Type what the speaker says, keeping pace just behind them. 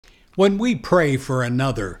When we pray for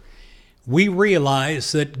another, we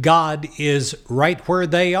realize that God is right where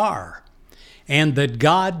they are and that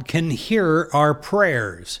God can hear our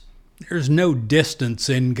prayers. There's no distance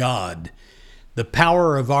in God. The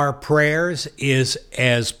power of our prayers is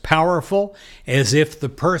as powerful as if the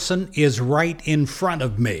person is right in front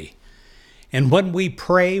of me. And when we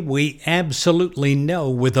pray, we absolutely know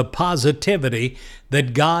with a positivity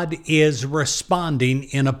that God is responding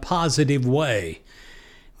in a positive way.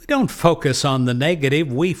 We don't focus on the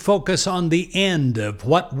negative, we focus on the end of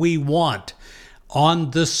what we want,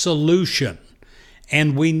 on the solution.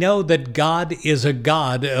 And we know that God is a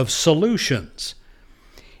God of solutions.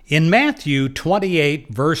 In Matthew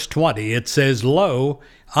 28, verse 20, it says, "Lo,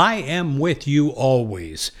 I am with you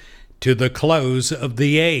always, to the close of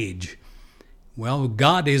the age." Well,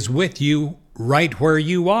 God is with you right where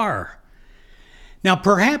you are. Now,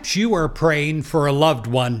 perhaps you are praying for a loved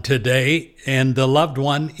one today, and the loved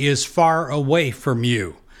one is far away from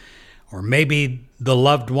you. Or maybe the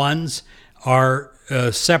loved ones are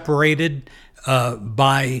separated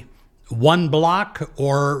by one block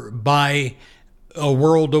or by a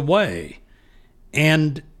world away.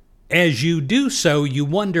 And as you do so, you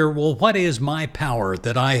wonder, well, what is my power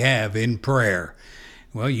that I have in prayer?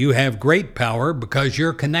 Well, you have great power because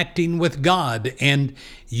you're connecting with God and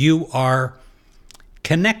you are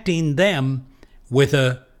connecting them with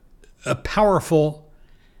a powerful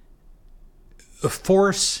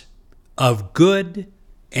force of good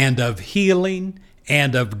and of healing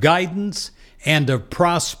and of guidance and of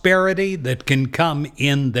prosperity that can come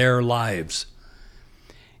in their lives.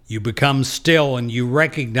 You become still and you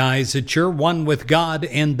recognize that you're one with God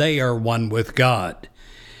and they are one with God.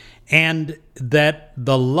 And that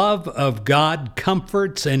the love of God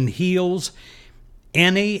comforts and heals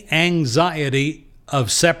any anxiety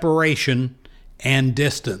of separation and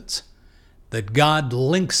distance. That God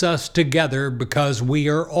links us together because we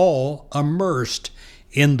are all immersed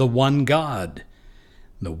in the one God.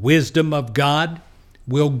 The wisdom of God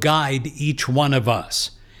will guide each one of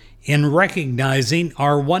us in recognizing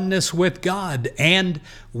our oneness with God and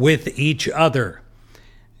with each other.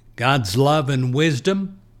 God's love and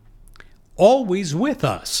wisdom always with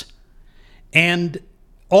us and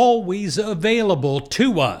always available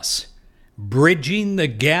to us, bridging the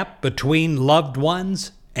gap between loved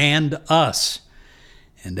ones and us.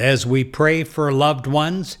 And as we pray for loved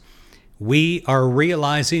ones, we are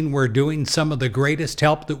realizing we're doing some of the greatest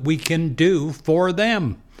help that we can do for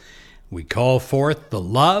them. We call forth the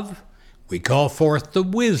love, we call forth the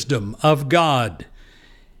wisdom of God.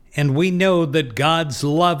 And we know that God's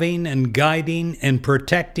loving and guiding and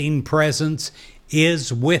protecting presence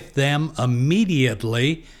is with them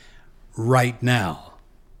immediately right now.